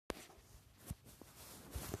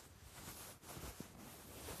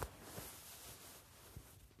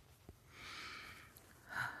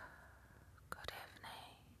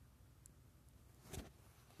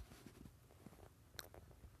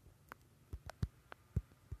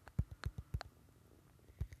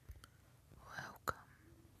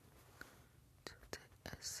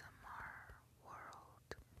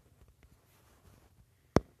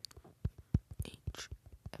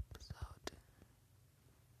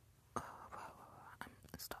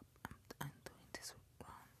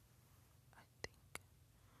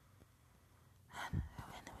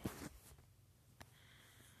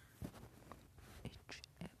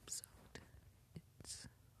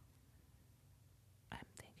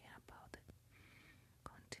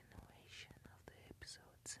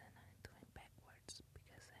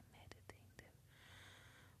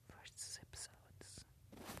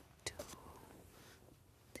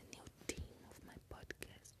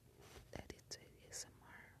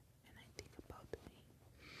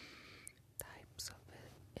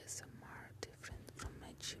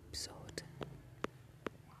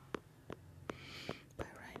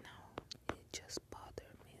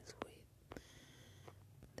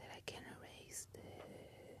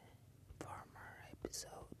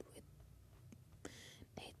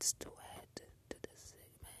words to add to this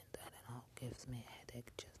segment. I don't know, gives me a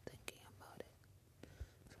headache just thinking about it.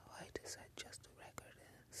 So I decided just to record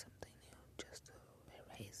something new, just to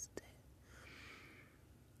erase the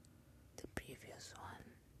previous one.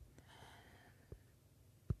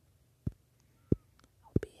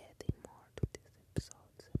 I'll be adding more to these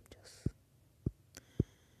episodes and just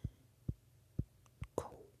go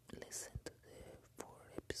listen to the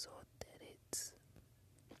 4th episode that it's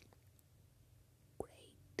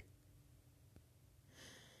great.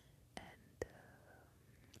 And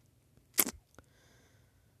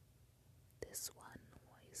this one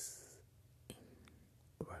was in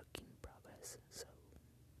work in progress, so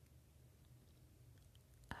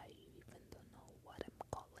I even don't know what I'm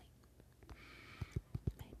calling.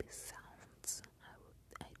 Maybe sounds.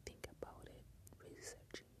 I think about it,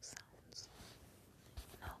 researching sounds.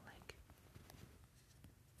 Like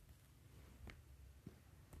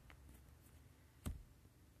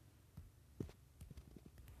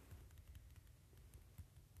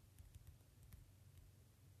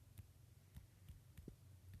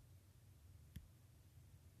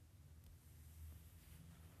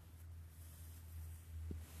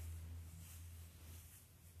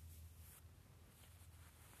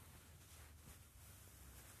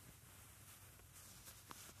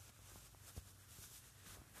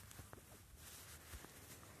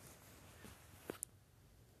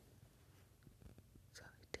so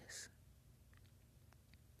it is.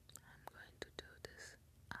 I'm going to do this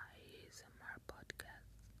ASMR podcast.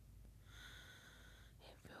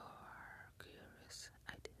 If you are curious,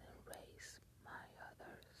 I didn't raise my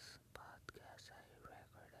others podcast I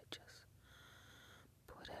record. I just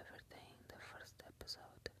put everything in the first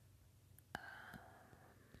episode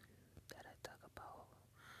that I talk about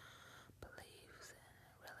beliefs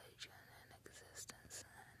and religion and existence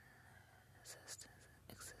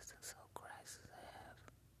of Christ I have.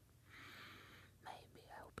 Maybe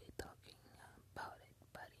I'll be talking about it,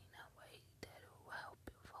 but in a way that will help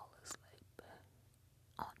you fall asleep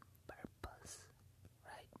on purpose,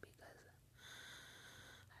 right? Because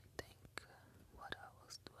I think what I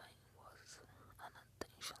was doing was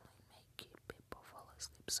unintentionally making people fall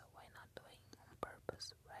asleep, so why not doing on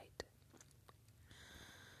purpose, right?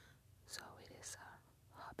 So it is a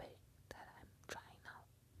hobby that I'm trying out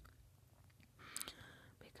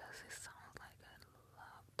because it sounds like I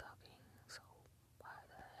love talking, so why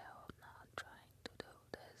the hell not trying to do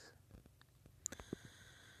this?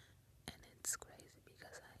 And it's crazy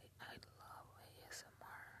because I love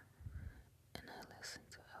ASMR and I listen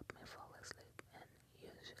to help me fall asleep, and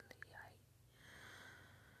usually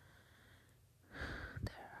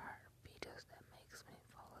there are videos that makes me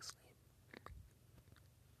fall asleep,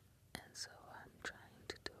 and so I'm trying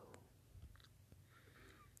to do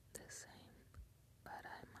the same, but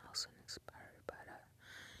I'm also inspired by a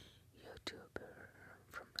YouTuber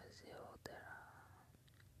from Brazil that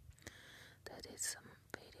did some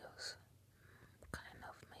videos kind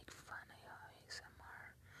of make fun of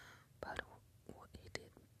ASMR, but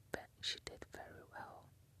she did very well.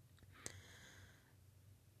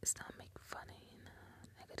 It's not make funny in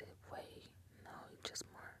a negative way, no, just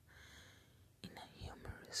more in a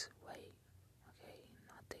humorous way, okay,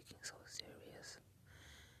 not taking so serious,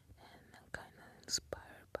 and I'm kind of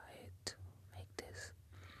inspired by it to make this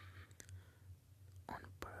on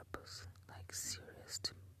purpose, like serious,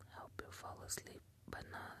 to help you fall asleep, but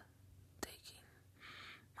not taking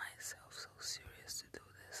myself so serious to do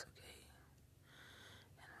this, okay?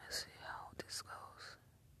 And we'll see how this goes.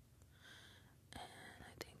 And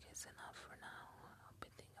I think it's enough for now. I'll be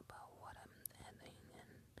thinking about what I'm adding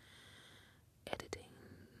and editing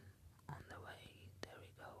on the way. There we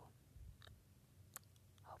go.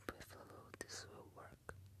 Hope this will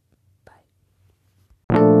work. Bye.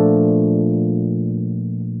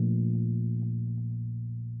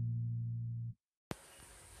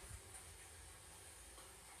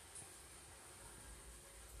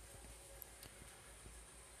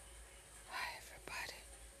 Hi everybody.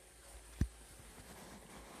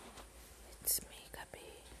 It's me, Gabi,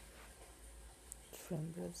 from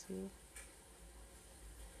Brazil.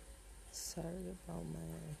 Sorry about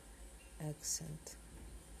my accent.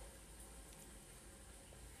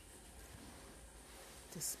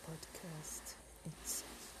 This podcast, it's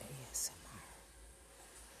ASMR.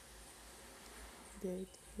 The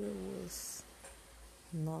idea was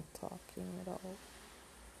not talking at all,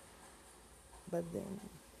 but then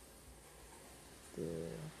the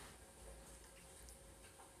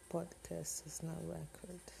podcast is not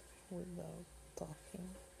record without talking,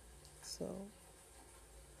 so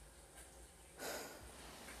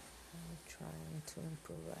I'm trying to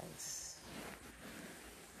improvise.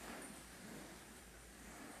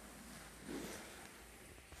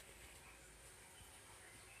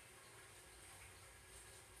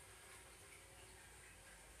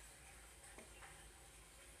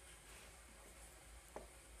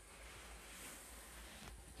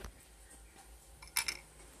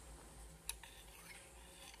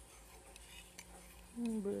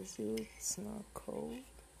 In Brazil, it's not cold.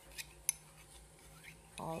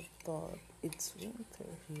 I thought it's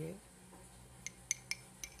winter here,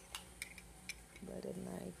 but at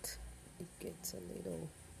night it gets a little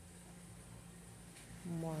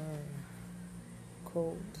more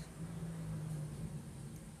cold.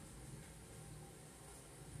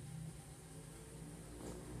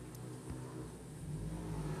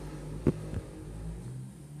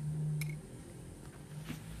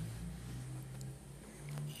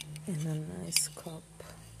 And a nice cup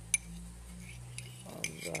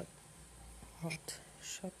of hot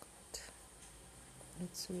chocolate.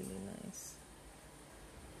 It's really nice.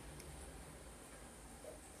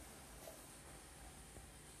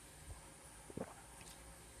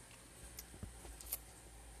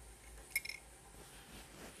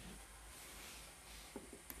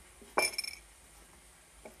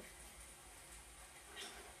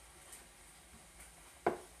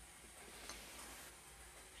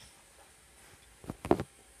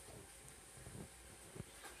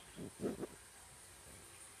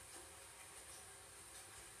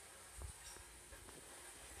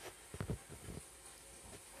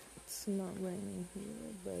 It's not raining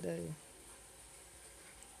here, but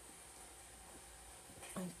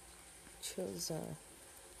I chose a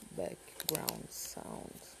background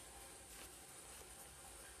sound.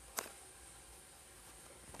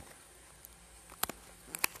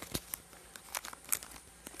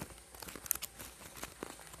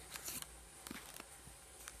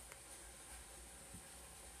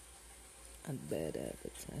 A bad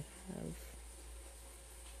habit I have.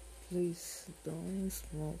 Please don't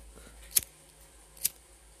smoke.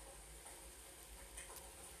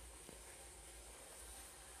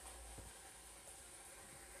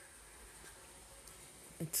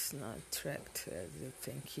 It's not attractive as you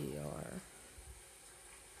think you are.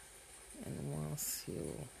 And once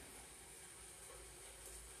you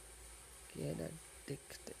get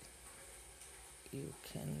addicted, you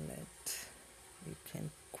can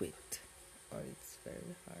quit, or it's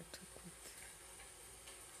very hard to quit.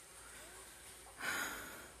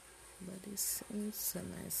 But it seems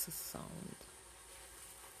a nice sound.